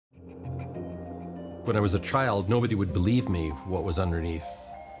When I was a child, nobody would believe me what was underneath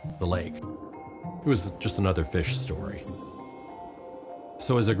the lake. It was just another fish story.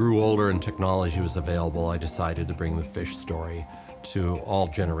 So as I grew older and technology was available, I decided to bring the fish story to all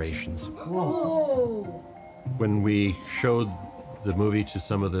generations. Whoa. When we showed the movie to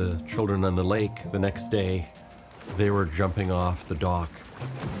some of the children on the lake the next day, they were jumping off the dock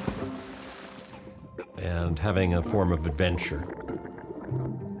and having a form of adventure.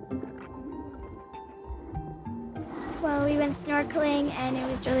 Well, we went snorkeling and it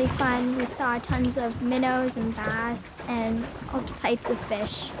was really fun. We saw tons of minnows and bass and all types of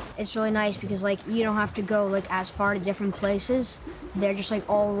fish. It's really nice because you don't have to go as far to different places. They're just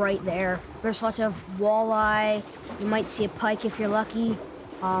all right there. There's lots of walleye. You might see a pike if you're lucky.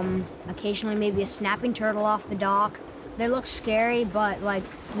 Occasionally maybe a snapping turtle off the dock. They look scary, but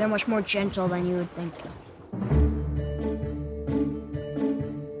they're much more gentle than you would think.